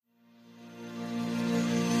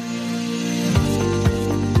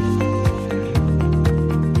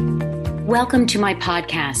Welcome to my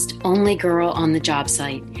podcast, Only Girl on the Job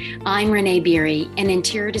Site. I'm Renee Beery, an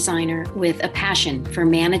interior designer with a passion for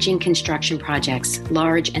managing construction projects,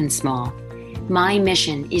 large and small. My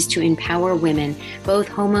mission is to empower women, both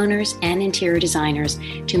homeowners and interior designers,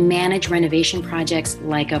 to manage renovation projects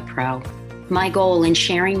like a pro. My goal in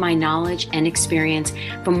sharing my knowledge and experience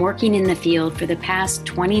from working in the field for the past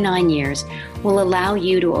 29 years will allow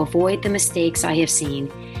you to avoid the mistakes I have seen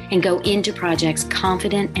and go into projects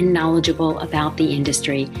confident and knowledgeable about the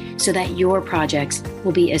industry so that your projects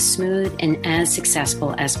will be as smooth and as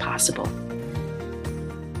successful as possible.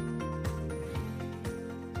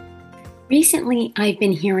 Recently, I've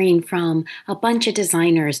been hearing from a bunch of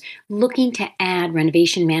designers looking to add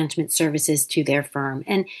renovation management services to their firm.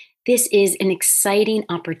 And this is an exciting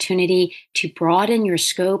opportunity to broaden your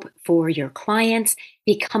scope for your clients,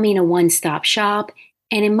 becoming a one-stop shop,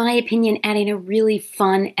 and in my opinion, adding a really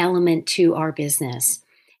fun element to our business.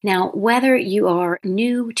 Now, whether you are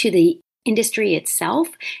new to the industry itself,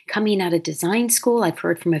 coming out of design school, I've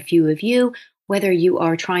heard from a few of you, whether you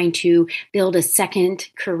are trying to build a second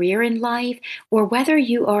career in life, or whether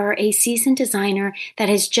you are a seasoned designer that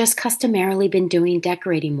has just customarily been doing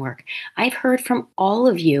decorating work. I've heard from all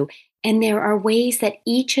of you, and there are ways that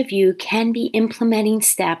each of you can be implementing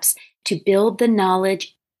steps to build the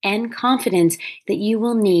knowledge and confidence that you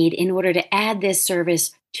will need in order to add this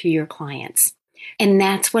service to your clients. And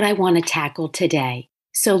that's what I want to tackle today.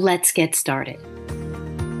 So let's get started.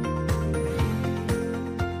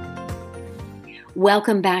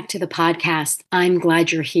 Welcome back to the podcast. I'm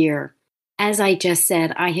glad you're here. As I just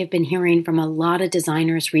said, I have been hearing from a lot of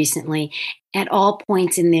designers recently at all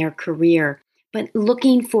points in their career, but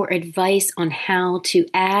looking for advice on how to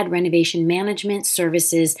add renovation management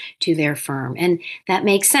services to their firm. And that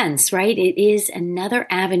makes sense, right? It is another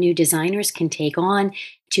avenue designers can take on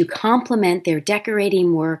to complement their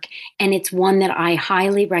decorating work. And it's one that I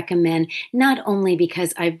highly recommend, not only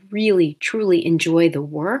because I really, truly enjoy the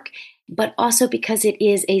work, but also because it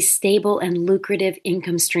is a stable and lucrative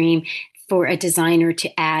income stream for a designer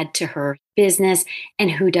to add to her business.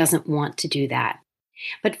 And who doesn't want to do that?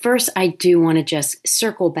 But first, I do want to just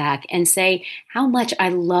circle back and say how much I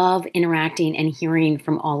love interacting and hearing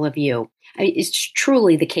from all of you. It's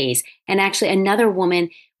truly the case. And actually, another woman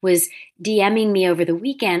was DMing me over the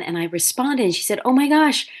weekend, and I responded, and she said, "Oh my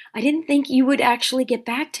gosh, I didn't think you would actually get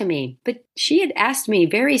back to me." But she had asked me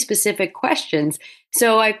very specific questions.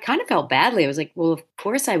 So I kind of felt badly. I was like, well, of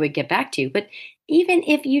course I would get back to you. But even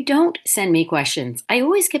if you don't send me questions, I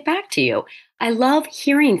always get back to you. I love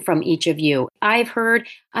hearing from each of you. I've heard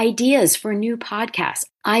ideas for new podcasts.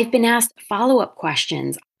 I've been asked follow-up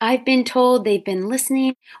questions. I've been told they've been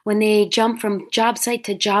listening when they jump from job site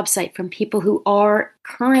to job site from people who are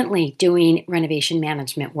currently doing renovation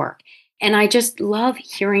management work. And I just love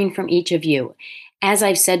hearing from each of you. As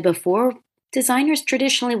I've said before, designers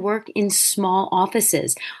traditionally work in small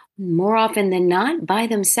offices, more often than not by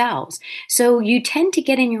themselves. So you tend to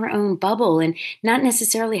get in your own bubble and not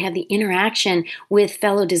necessarily have the interaction with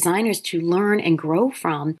fellow designers to learn and grow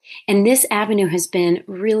from. And this avenue has been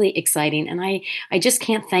really exciting. And I just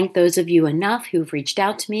can't thank those of you enough who've reached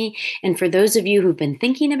out to me. And for those of you who've been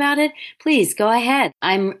thinking about it, please go ahead.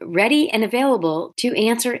 I'm ready and available to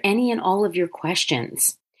answer any and all of your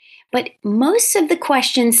questions. But most of the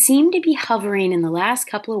questions seem to be hovering in the last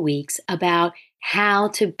couple of weeks about how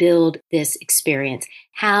to build this experience,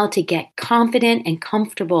 how to get confident and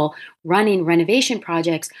comfortable running renovation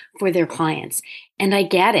projects for their clients. And I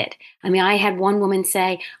get it. I mean, I had one woman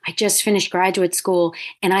say, I just finished graduate school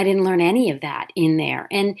and I didn't learn any of that in there.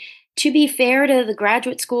 And to be fair to the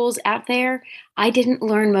graduate schools out there, I didn't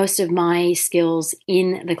learn most of my skills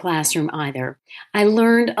in the classroom either. I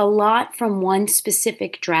learned a lot from one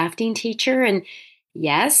specific drafting teacher, and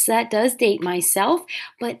yes, that does date myself,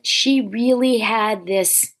 but she really had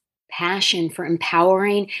this passion for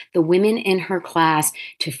empowering the women in her class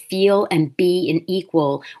to feel and be an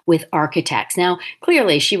equal with architects. Now,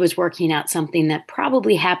 clearly she was working out something that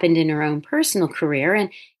probably happened in her own personal career, and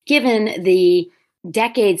given the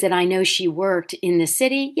decades that I know she worked in the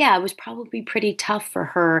city, yeah, it was probably pretty tough for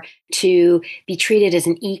her to be treated as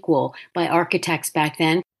an equal by architects back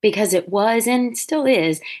then, because it was and still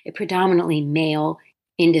is a predominantly male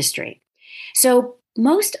industry. So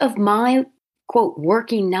most of my, quote,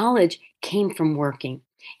 working knowledge came from working.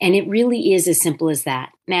 And it really is as simple as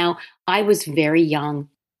that. Now, I was very young.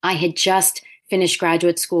 I had just finished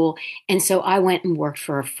graduate school. And so I went and worked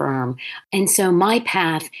for a firm. And so my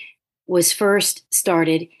path was first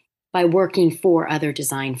started by working for other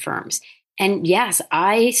design firms. And yes,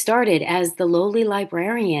 I started as the lowly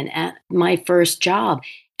librarian at my first job.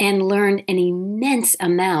 and learned an immense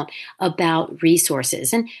amount about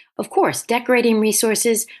resources. And of course, decorating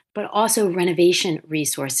resources, but also renovation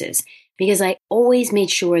resources, because I always made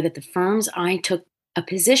sure that the firms I took a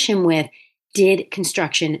position with did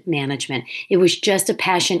construction management. It was just a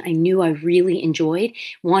passion I knew I really enjoyed,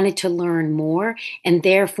 wanted to learn more, and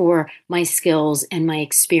therefore my skills and my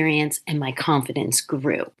experience and my confidence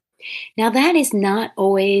grew. Now, that is not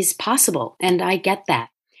always possible, and I get that.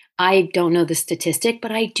 I don't know the statistic,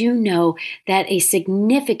 but I do know that a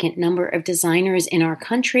significant number of designers in our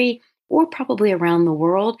country, or probably around the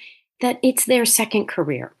world, that it's their second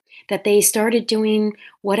career, that they started doing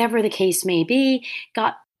whatever the case may be,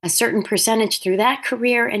 got a certain percentage through that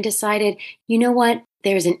career and decided, you know what,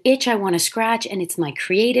 there's an itch I want to scratch, and it's my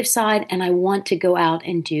creative side, and I want to go out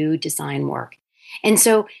and do design work. And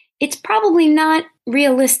so it's probably not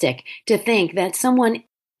realistic to think that someone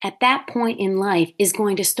at that point in life is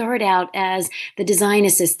going to start out as the design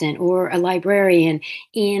assistant or a librarian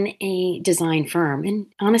in a design firm. And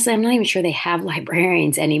honestly, I'm not even sure they have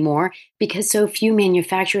librarians anymore because so few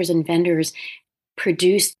manufacturers and vendors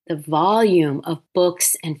produce the volume of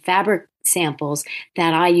books and fabric samples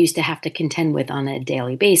that I used to have to contend with on a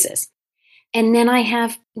daily basis. And then I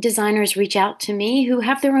have designers reach out to me who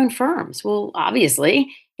have their own firms. Well,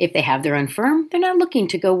 obviously, if they have their own firm, they're not looking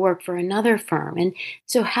to go work for another firm. And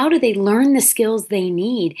so, how do they learn the skills they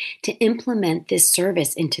need to implement this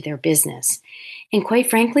service into their business? And quite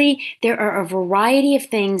frankly, there are a variety of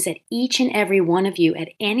things that each and every one of you at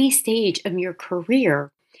any stage of your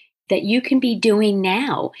career that you can be doing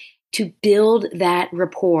now to build that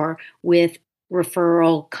rapport with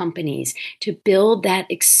referral companies, to build that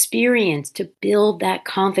experience, to build that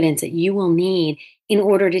confidence that you will need in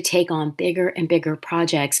order to take on bigger and bigger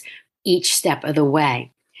projects each step of the way.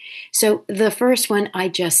 So the first one I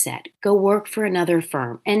just said, go work for another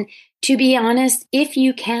firm. And to be honest, if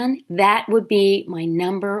you can, that would be my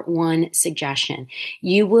number one suggestion.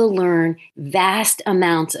 You will learn vast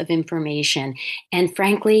amounts of information. And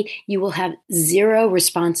frankly, you will have zero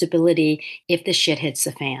responsibility if the shit hits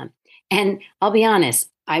the fan. And I'll be honest,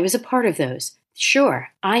 I was a part of those. Sure,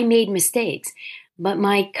 I made mistakes, but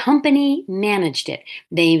my company managed it.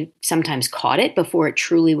 They sometimes caught it before it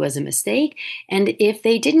truly was a mistake. And if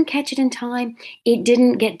they didn't catch it in time, it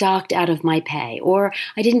didn't get docked out of my pay, or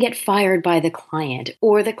I didn't get fired by the client,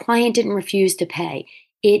 or the client didn't refuse to pay.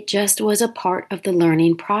 It just was a part of the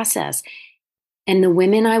learning process. And the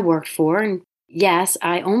women I worked for, and yes,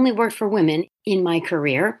 I only worked for women in my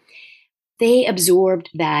career, they absorbed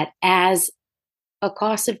that as a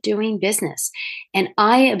cost of doing business. And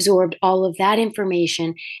I absorbed all of that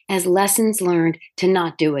information as lessons learned to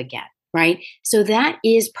not do again, right? So that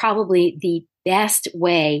is probably the best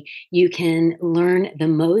way you can learn the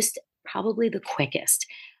most, probably the quickest.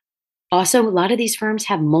 Also, a lot of these firms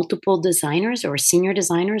have multiple designers or senior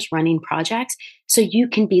designers running projects. So you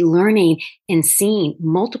can be learning and seeing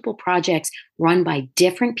multiple projects run by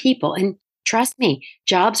different people. And trust me,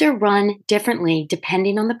 jobs are run differently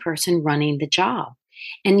depending on the person running the job.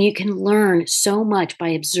 And you can learn so much by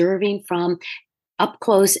observing from up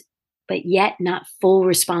close, but yet not full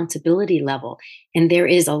responsibility level. And there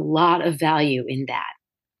is a lot of value in that.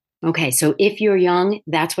 Okay, so if you're young,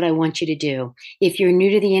 that's what I want you to do. If you're new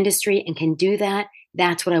to the industry and can do that,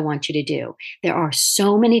 that's what I want you to do. There are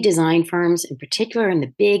so many design firms, in particular in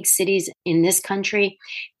the big cities in this country.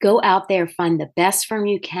 Go out there, find the best firm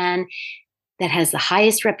you can that has the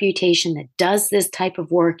highest reputation, that does this type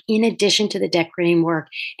of work in addition to the decorating work,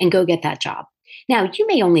 and go get that job. Now, you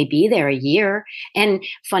may only be there a year. And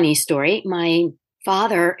funny story, my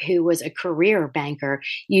father, who was a career banker,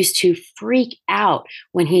 used to freak out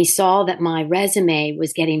when he saw that my resume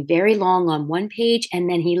was getting very long on one page, and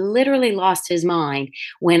then he literally lost his mind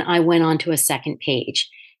when I went on to a second page.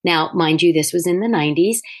 Now, mind you, this was in the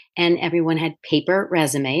 90s, and everyone had paper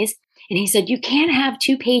resumes. And he said, you can't have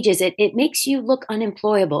 2 pages. It makes you look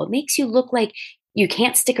unemployable. It makes you look like you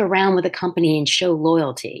can't stick around with a company and show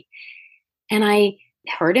loyalty. And I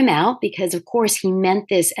heard him out because, of course, he meant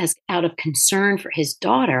this as out of concern for his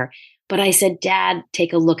daughter. But I said, Dad,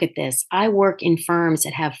 take a look at this. I work in firms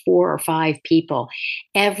that have 4 or 5 people.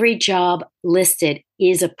 Every job listed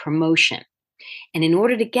is a promotion. And in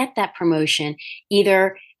order to get that promotion,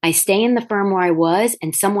 either I stay in the firm where I was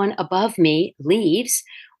and someone above me leaves,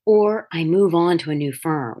 or I move on to a new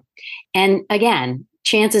firm. And again,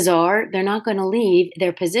 chances are they're not going to leave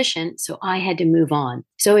their position, so I had to move on.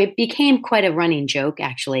 So it became quite a running joke,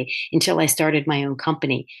 actually, until I started my own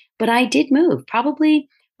company. But I did move probably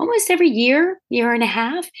almost every year, year and a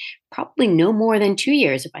half, probably no more than 2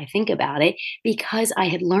 years if I think about it, because I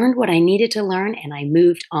had learned what I needed to learn and I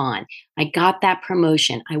moved on. I got that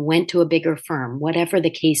promotion. I went to a bigger firm, whatever the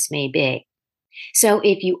case may be. So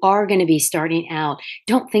if you are going to be starting out,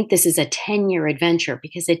 don't think this is a 10-year adventure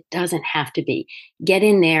because it doesn't have to be. Get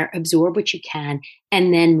in there, absorb what you can,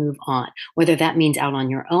 and then move on. Whether that means out on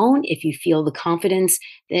your own, if you feel the confidence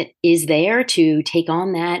that is there to take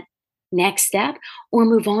on that next step, or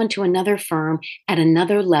move on to another firm at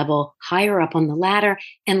another level, higher up on the ladder,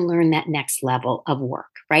 and learn that next level of work,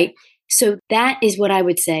 right? So that is what I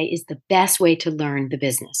would say is the best way to learn the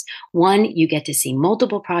business. One, you get to see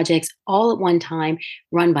multiple projects all at one time,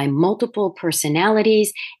 run by multiple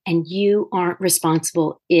personalities, and you aren't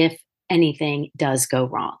responsible if anything does go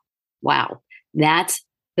wrong. Wow, that's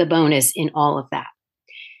the bonus in all of that.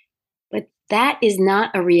 But that is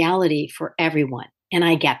not a reality for everyone, and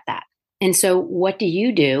I get that. And so, what do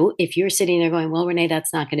you do if you're sitting there going, well, Renee,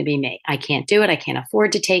 that's not going to be me. I can't do it. I can't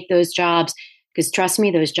afford to take those jobs because trust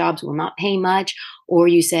me, those jobs will not pay much. Or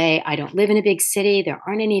you say, I don't live in a big city. There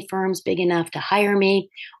aren't any firms big enough to hire me.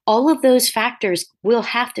 All of those factors will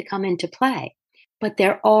have to come into play. But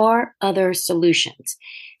there are other solutions.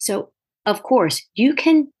 So, of course, you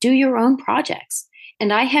can do your own projects.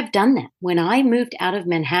 And I have done that. When I moved out of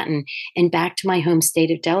Manhattan and back to my home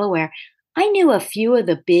state of Delaware, I knew a few of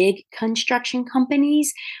the big construction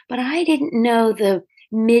companies, but I didn't know the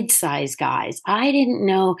mid-sized guys. I didn't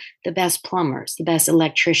know the best plumbers, the best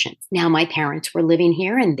electricians. Now, my parents were living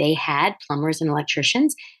here and they had plumbers and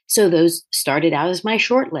electricians, so those started out as my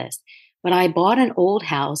short list. But I bought an old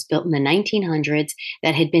house built in the 1900s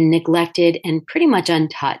that had been neglected and pretty much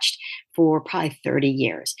untouched for probably 30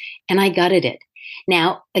 years, and I gutted it.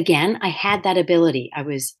 Now, again, I had that ability. I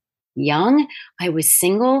was young, I was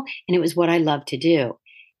single, and it was what I loved to do.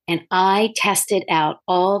 And I tested out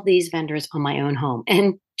all of these vendors on my own home.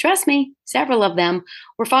 And trust me, several of them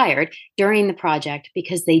were fired during the project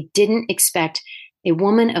because they didn't expect a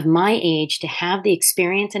woman of my age to have the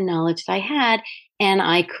experience and knowledge that I had, and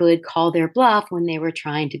I could call their bluff when they were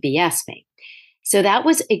trying to BS me. So that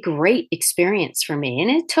was a great experience for me. And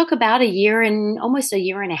it took about a year and almost a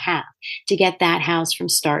year and a half to get that house from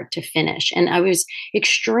start to finish. And I was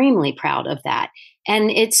extremely proud of that. And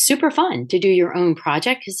it's super fun to do your own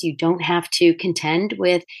project because you don't have to contend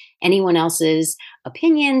with anyone else's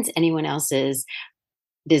opinions, anyone else's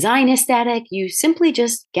design aesthetic. You simply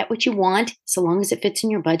just get what you want so long as it fits in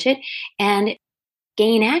your budget and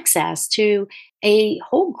gain access to a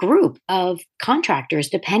whole group of contractors,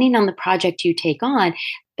 depending on the project you take on,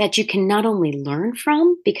 that you can not only learn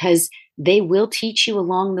from because they will teach you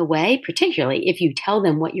along the way, particularly if you tell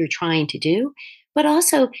them what you're trying to do, but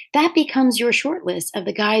also that becomes your short list of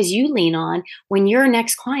the guys you lean on when your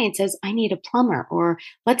next client says, I need a plumber, or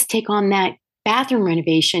let's take on that bathroom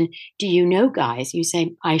renovation. Do you know guys? You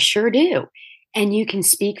say, I sure do. And you can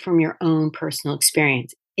speak from your own personal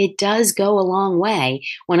experience. It does go a long way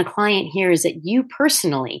when a client hears that you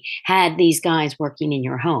personally had these guys working in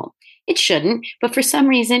your home. It shouldn't, but for some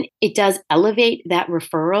reason, it does elevate that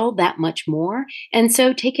referral that much more. And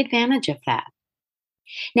so take advantage of that.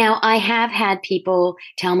 Now, I have had people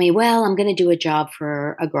tell me, well, I'm going to do a job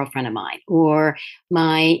for a girlfriend of mine or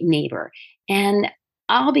my neighbor. And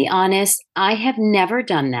I'll be honest, I have never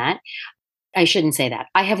done that. I shouldn't say that.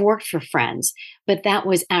 I have worked for friends, but that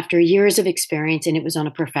was after years of experience and it was on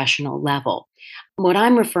a professional level. What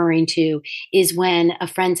I'm referring to is when a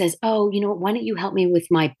friend says, oh, why don't you help me with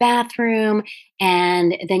my bathroom?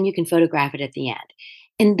 And then you can photograph it at the end.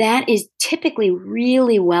 And that is typically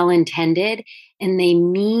really well intended and they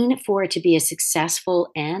mean for it to be a successful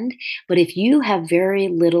end. But if you have very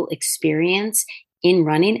little experience in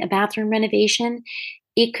running a bathroom renovation,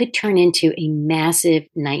 it could turn into a massive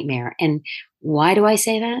nightmare. And why do I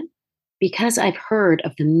say that? Because I've heard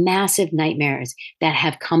of the massive nightmares that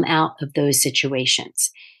have come out of those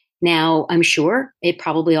situations. Now, I'm sure it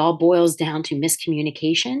probably all boils down to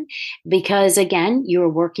miscommunication because, again, you're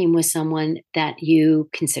working with someone that you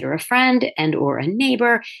consider a friend and or a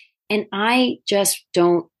neighbor, and I just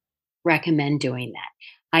don't recommend doing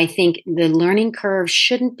that. I think the learning curve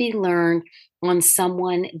shouldn't be learned on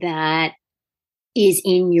someone that is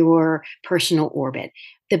in your personal orbit.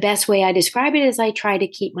 The best way I describe it is I try to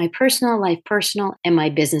keep my personal life personal and my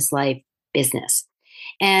business life business.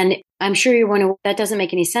 And I'm sure you're wondering, that doesn't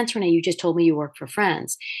make any sense, Renee. You just told me you work for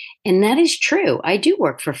friends. And that is true. I do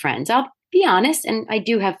work for friends. I'll be honest, and I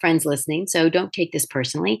do have friends listening, so don't take this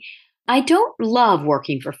personally. I don't love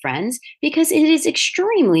working for friends because it is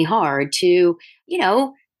extremely hard to,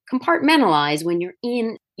 compartmentalize when you're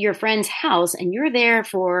in your friend's house and you're there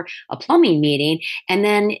for a plumbing meeting, and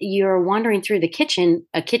then you're wandering through a kitchen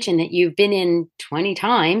that you've been in 20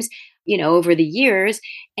 times, over the years,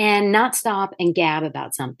 and not stop and gab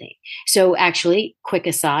about something. So actually, quick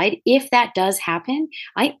aside, if that does happen,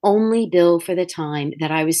 I only bill for the time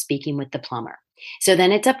that I was speaking with the plumber. So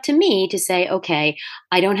then it's up to me to say, okay,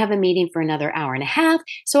 I don't have a meeting for another hour and a half,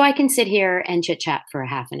 so I can sit here and chit chat for a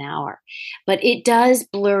half an hour. But it does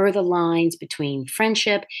blur the lines between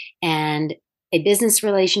friendship and a business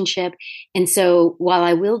relationship. And so while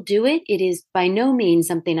I will do it, it is by no means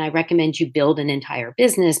something I recommend you build an entire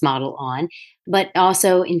business model on. But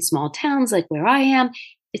also in small towns like where I am,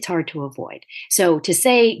 it's hard to avoid. So to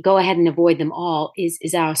say go ahead and avoid them all is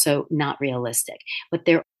also not realistic. But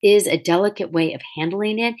there is a delicate way of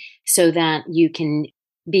handling it so that you can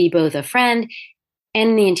be both a friend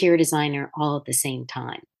and the interior designer all at the same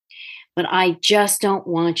time. But I just don't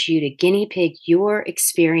want you to guinea pig your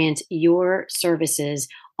experience, your services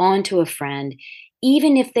onto a friend.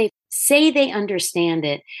 Even if they say they understand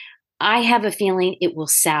it, I have a feeling it will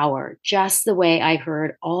sour just the way I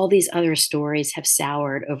heard all these other stories have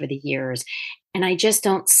soured over the years. And I just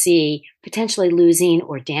don't see potentially losing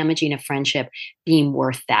or damaging a friendship being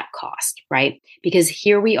worth that cost, right? Because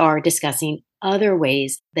here we are discussing other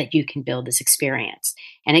ways that you can build this experience.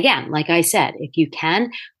 And again, like I said, if you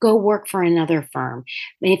can, go work for another firm.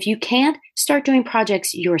 And if you can't, start doing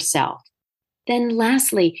projects yourself. Then,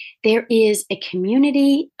 lastly, there is a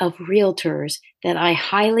community of realtors that I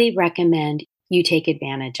highly recommend you take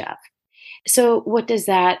advantage of. So, what does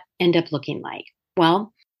that end up looking like?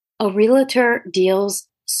 Well, a realtor deals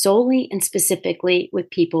solely and specifically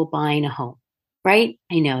with people buying a home, right?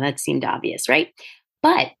 I know that seemed obvious, right?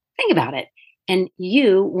 But think about it. And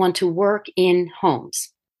you want to work in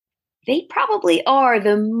homes. They probably are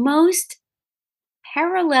the most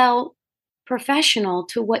parallel professional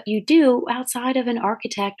to what you do outside of an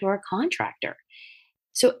architect or a contractor.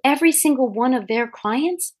 So every single one of their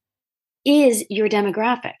clients is your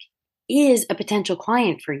demographic, is a potential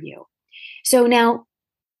client for you. So now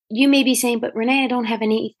you may be saying, but Renee, I don't have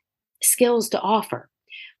any skills to offer.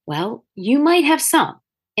 Well, you might have some.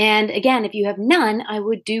 And again, if you have none, I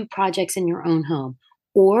would do projects in your own home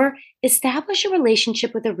or establish a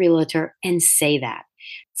relationship with a realtor and say that.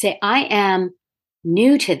 Say, I am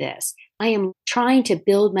new to this. I am trying to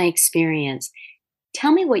build my experience.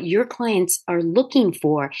 Tell me what your clients are looking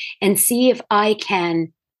for and see if I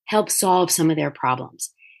can help solve some of their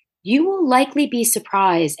problems. You will likely be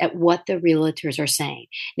surprised at what the realtors are saying.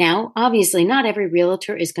 Now, obviously, not every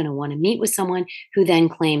realtor is going to want to meet with someone who then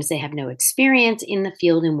claims they have no experience in the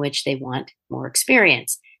field in which they want more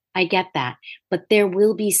experience. I get that, but there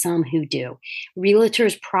will be some who do.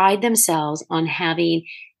 Realtors pride themselves on having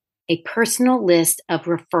a personal list of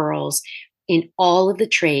referrals in all of the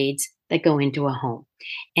trades that go into a home.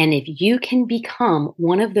 And if you can become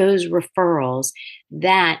one of those referrals,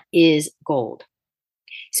 that is gold.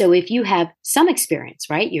 So if you have some experience,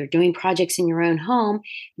 right, you're doing projects in your own home,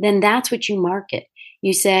 then that's what you market.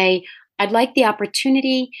 You say, I'd like the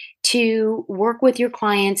opportunity to work with your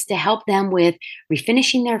clients to help them with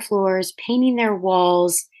refinishing their floors, painting their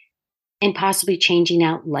walls, and possibly changing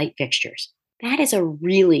out light fixtures. That is a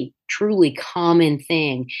really, truly common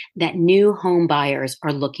thing that new home buyers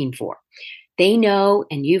are looking for. They know,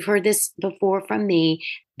 and you've heard this before from me,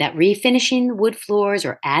 that refinishing wood floors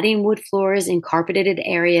or adding wood floors in carpeted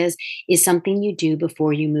areas is something you do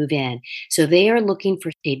before you move in. So they are looking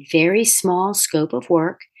for a very small scope of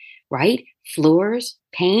work, right? Floors,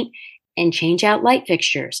 paint, and change out light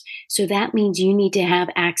fixtures. So that means you need to have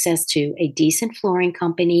access to a decent flooring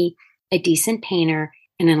company, a decent painter,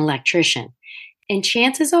 and an electrician. And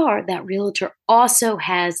chances are that realtor also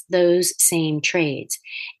has those same trades.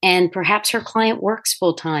 And perhaps her client works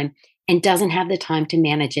full time and doesn't have the time to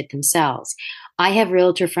manage it themselves. I have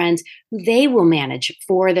realtor friends who they will manage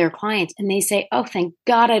for their clients and they say, oh, thank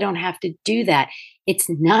God I don't have to do that. It's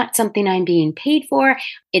not something I'm being paid for.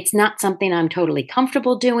 It's not something I'm totally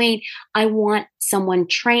comfortable doing. I want someone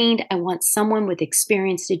trained. I want someone with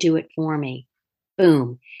experience to do it for me.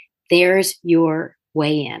 Boom. There's your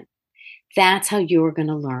way in. That's how you're going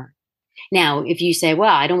to learn. Now, if you say,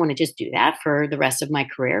 well, I don't want to just do that for the rest of my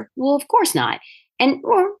career, well, of course not. And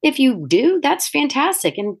or if you do, that's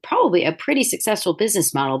fantastic and probably a pretty successful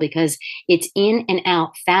business model because it's in and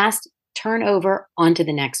out fast, turnover onto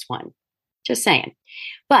the next one. Just saying.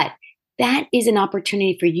 But that is an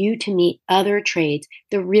opportunity for you to meet other trades.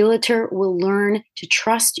 The realtor will learn to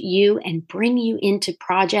trust you and bring you into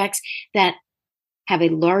projects that have a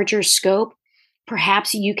larger scope.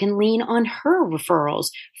 Perhaps you can lean on her referrals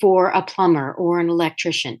for a plumber or an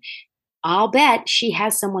electrician. I'll bet she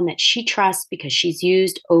has someone that she trusts because she's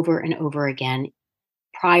used over and over again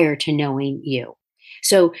prior to knowing you.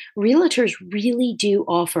 So realtors really do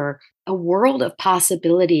offer a world of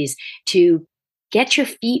possibilities to get your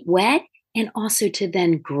feet wet and also to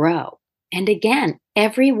then grow. And again,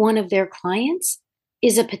 every one of their clients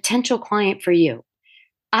is a potential client for you.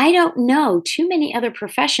 I don't know too many other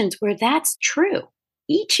professions where that's true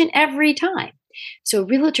each and every time. So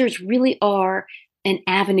realtors really are an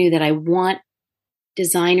avenue that I want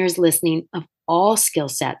designers listening of all skill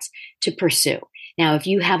sets to pursue. Now, if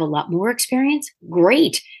you have a lot more experience,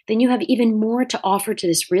 great. Then you have even more to offer to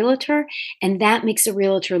this realtor, and that makes the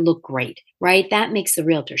realtor look great, right? That makes the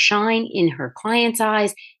realtor shine in her client's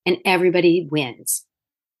eyes, and everybody wins.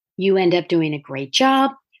 You end up doing a great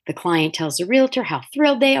job. The client tells the realtor how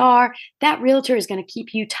thrilled they are. That realtor is going to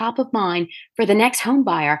keep you top of mind for the next home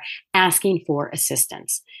buyer asking for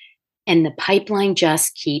assistance. And the pipeline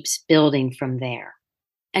just keeps building from there.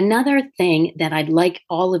 Another thing that I'd like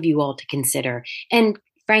all of you all to consider, and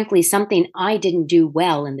frankly, something I didn't do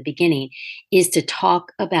well in the beginning, is to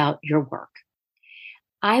talk about your work.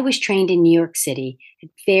 I was trained in New York City at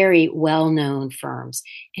very well-known firms,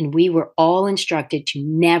 and we were all instructed to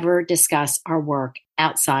never discuss our work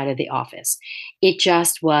outside of the office. It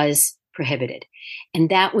just was prohibited. And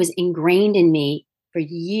that was ingrained in me for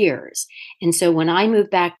years. And so when I moved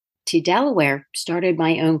back to Delaware, started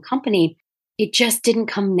my own company, it just didn't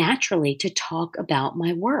come naturally to talk about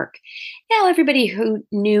my work. Now, everybody who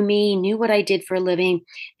knew me, knew what I did for a living,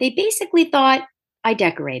 they basically thought I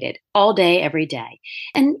decorated all day, every day.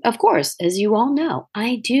 And of course, as you all know,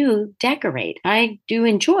 I do decorate. I do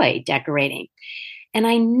enjoy decorating. And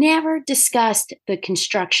I never discussed the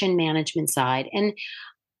construction management side. And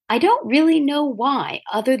I don't really know why,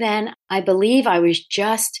 other than I believe I was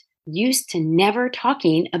just used to never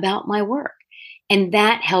talking about my work. And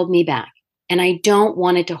that held me back. And I don't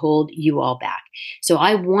want it to hold you all back. So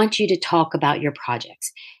I want you to talk about your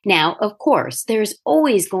projects. Now, of course, there's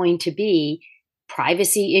always going to be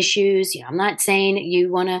privacy issues. I'm not saying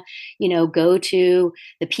you want to, go to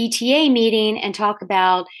the PTA meeting and talk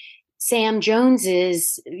about Sam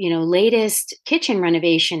Jones's, latest kitchen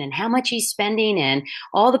renovation and how much he's spending and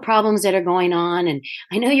all the problems that are going on. And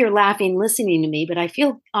I know you're laughing listening to me, but I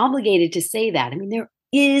feel obligated to say that. I mean, there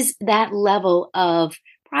is that level of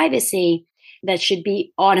privacy that should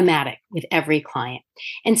be automatic with every client.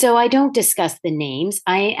 And so I don't discuss the names.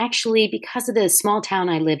 I actually, because of the small town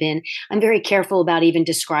I live in, I'm very careful about even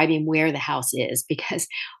describing where the house is, because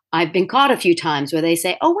I've been caught a few times where they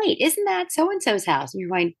say, oh, wait, isn't that so-and-so's house? And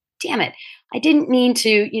you're going, damn it, I didn't mean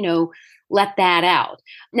to, let that out.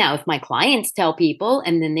 Now, if my clients tell people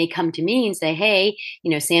and then they come to me and say, hey,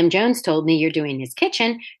 Sam Jones told me you're doing his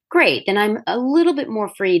kitchen, great. Then I'm a little bit more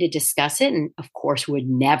free to discuss it. And of course, would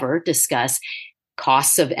never discuss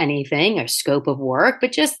costs of anything or scope of work,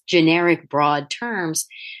 but just generic broad terms.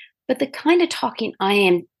 But the kind of talking I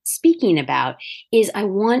am speaking about is I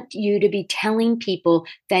want you to be telling people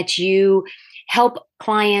that you help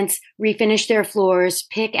clients refinish their floors,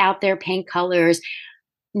 pick out their paint colors,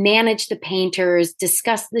 manage the painters,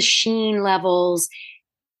 discuss the sheen levels,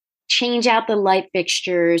 change out the light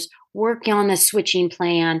fixtures, work on the switching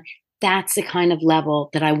plan. That's the kind of level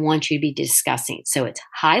that I want you to be discussing. So it's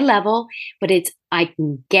high level, but I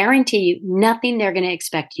can guarantee you nothing they're going to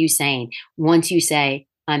expect you saying once you say,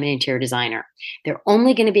 I'm an interior designer. They're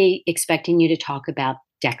only going to be expecting you to talk about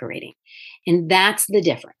decorating. And that's the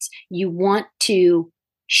difference. You want to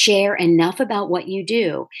share enough about what you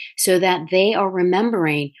do so that they are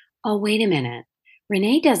remembering, oh, wait a minute,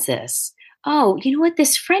 Renee does this. Oh, you know what?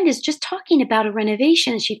 This friend is just talking about a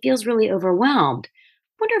renovation and she feels really overwhelmed.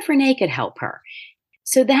 Wonder if Renee could help her.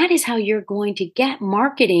 So that is how you're going to get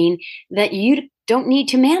marketing that you don't need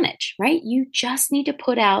to manage, right? You just need to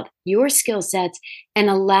put out your skill sets and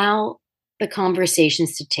allow the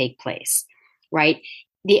conversations to take place, right?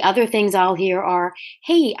 The other things I'll hear are,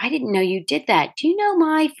 hey, I didn't know you did that. Do you know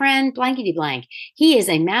my friend blankety blank? He is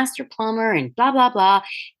a master plumber and blah, blah, blah.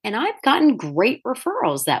 And I've gotten great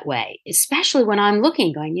referrals that way, especially when I'm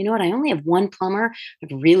looking, going, you know what? I only have one plumber.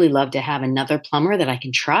 I'd really love to have another plumber that I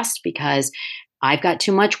can trust because I've got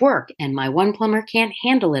too much work and my one plumber can't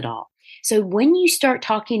handle it all. So when you start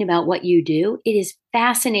talking about what you do, it is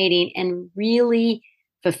fascinating and really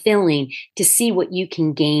fulfilling to see what you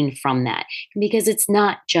can gain from that, because it's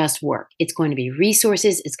not just work. It's going to be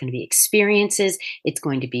resources. It's going to be experiences. It's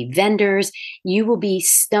going to be vendors. You will be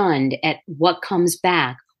stunned at what comes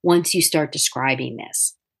back once you start describing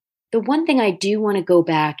this. The one thing I do want to go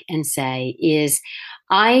back and say is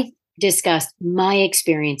I discussed my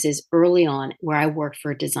experiences early on where I worked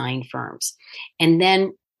for design firms. And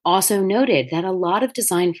then also noted that a lot of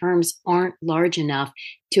design firms aren't large enough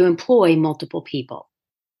to employ multiple people.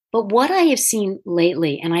 But what I have seen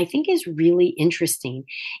lately, and I think is really interesting,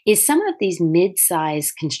 is some of these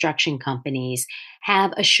mid-sized construction companies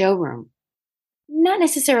have a showroom. Not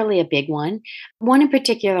necessarily a big one. One in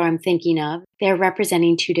particular I'm thinking of, they're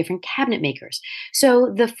representing two different cabinet makers.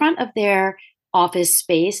 So the front of their office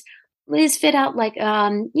space is fit out like,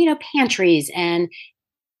 pantries and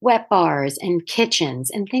wet bars and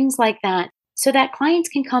kitchens and things like that so that clients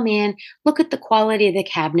can come in, look at the quality of the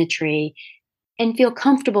cabinetry, and feel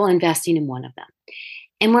comfortable investing in one of them.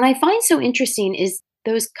 And what I find so interesting is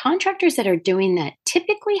those contractors that are doing that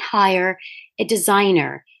typically hire a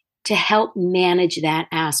designer to help manage that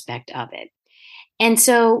aspect of it. And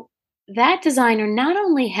so that designer not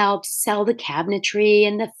only helps sell the cabinetry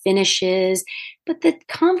and the finishes, but the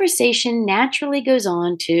conversation naturally goes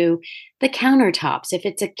on to the countertops if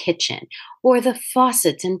it's a kitchen, or the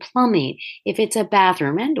faucets and plumbing if it's a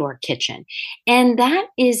bathroom and or kitchen. And that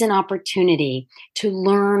is an opportunity to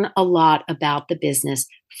learn a lot about the business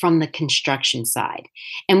from the construction side.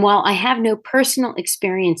 And while I have no personal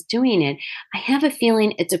experience doing it, I have a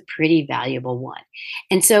feeling it's a pretty valuable one.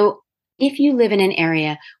 And so if you live in an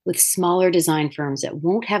area with smaller design firms that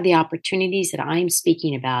won't have the opportunities that I'm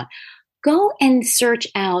speaking about, go and search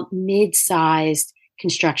out mid-sized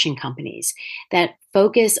construction companies that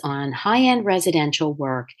focus on high-end residential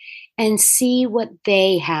work and see what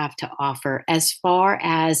they have to offer as far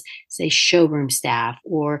as, say, showroom staff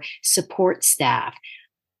or support staff,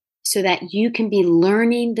 so that you can be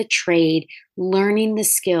learning the trade, learning the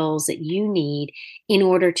skills that you need in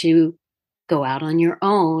order to go out on your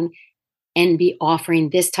own and be offering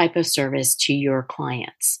this type of service to your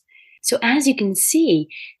clients. So as you can see,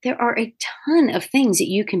 there are a ton of things that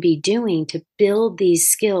you can be doing to build these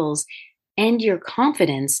skills and your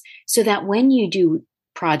confidence so that when you do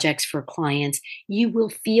projects for clients, you will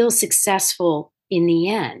feel successful in the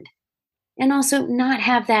end. And also not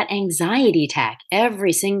have that anxiety attack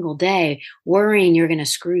every single day, worrying you're going to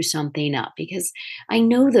screw something up, because I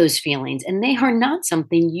know those feelings and they are not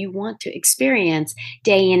something you want to experience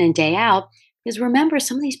day in and day out. Because remember,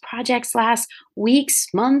 some of these projects last weeks,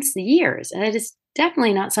 months, years, and it is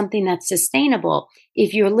definitely not something that's sustainable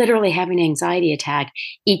if you're literally having an anxiety attack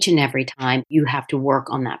each and every time you have to work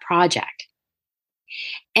on that project.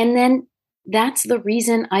 And then that's the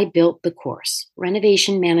reason I built the course,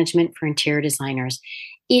 Renovation Management for Interior Designers.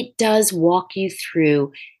 It does walk you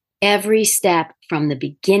through every step from the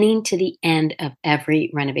beginning to the end of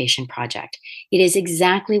every renovation project. It is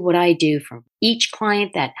exactly what I do for each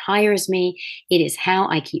client that hires me. It is how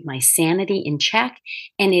I keep my sanity in check,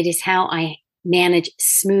 and it is how I manage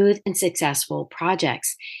smooth and successful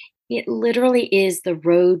projects. It literally is the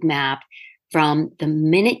roadmap from the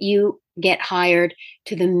minute you get hired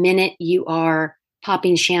to the minute you are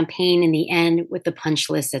popping champagne in the end with the punch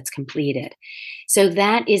list that's completed. So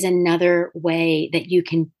that is another way that you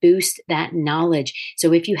can boost that knowledge.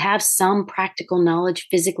 So if you have some practical knowledge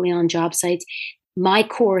physically on job sites, my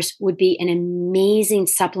course would be an amazing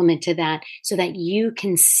supplement to that so that you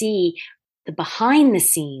can see the behind the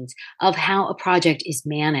scenes of how a project is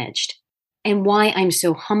managed. And why I'm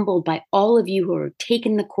so humbled by all of you who are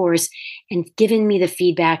taking the course and giving me the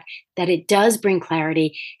feedback that it does bring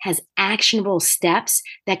clarity, has actionable steps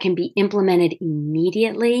that can be implemented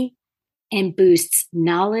immediately, and boosts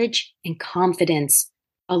knowledge and confidence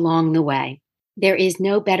along the way. There is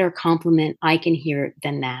no better compliment I can hear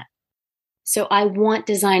than that. So I want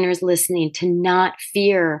designers listening to not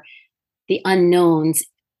fear the unknowns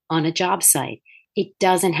on a job site. It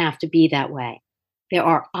doesn't have to be that way. There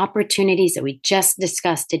are opportunities that we just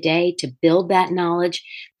discussed today to build that knowledge.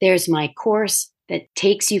 There's my course that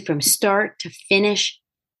takes you from start to finish,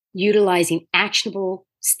 utilizing actionable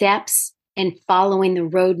steps and following the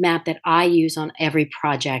roadmap that I use on every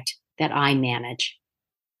project that I manage.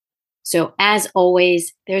 So as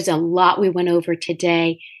always, there's a lot we went over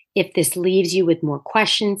today. If this leaves you with more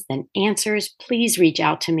questions than answers, please reach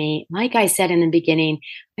out to me. Like I said in the beginning,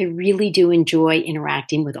 I really do enjoy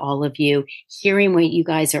interacting with all of you, hearing what you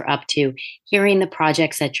guys are up to, hearing the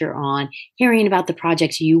projects that you're on, hearing about the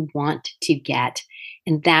projects you want to get.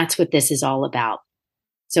 And that's what this is all about.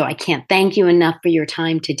 So I can't thank you enough for your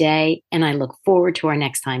time today, and I look forward to our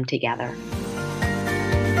next time together.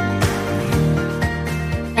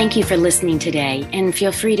 Thank you for listening today, and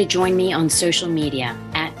feel free to join me on social media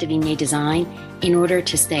at Davinia Design in order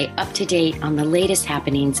to stay up to date on the latest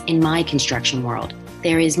happenings in my construction world.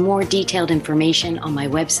 There is more detailed information on my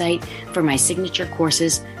website for my signature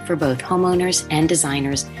courses for both homeowners and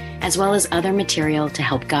designers, as well as other material to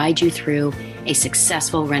help guide you through a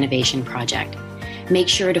successful renovation project. Make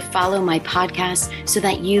sure to follow my podcast so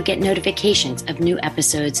that you get notifications of new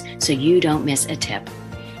episodes so you don't miss a tip.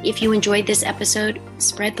 If you enjoyed this episode,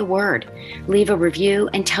 spread the word. Leave a review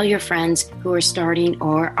and tell your friends who are starting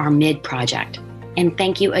or are mid-project. And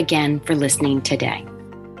thank you again for listening today.